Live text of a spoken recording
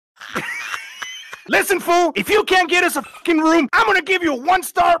Listen, fool, if you can't get us a fucking room, I'm gonna give you a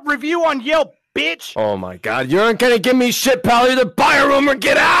 1-star review on Yelp, bitch. Oh my god, you aren't gonna give me shit, pal. Either buy a room or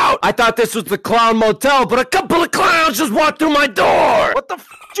get out. I thought this was the Clown Motel, but a couple of clowns just walked through my door. What the f***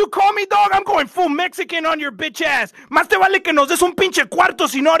 you call me, dog? I'm going full Mexican on your bitch ass. Más te vale que nos des un pinche cuarto,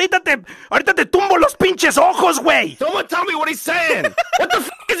 si no ahorita te tumbo los pinches ojos, güey. Someone tell me what he's saying. What the f***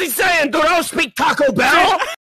 is he saying, dude? I don't speak Taco Bell.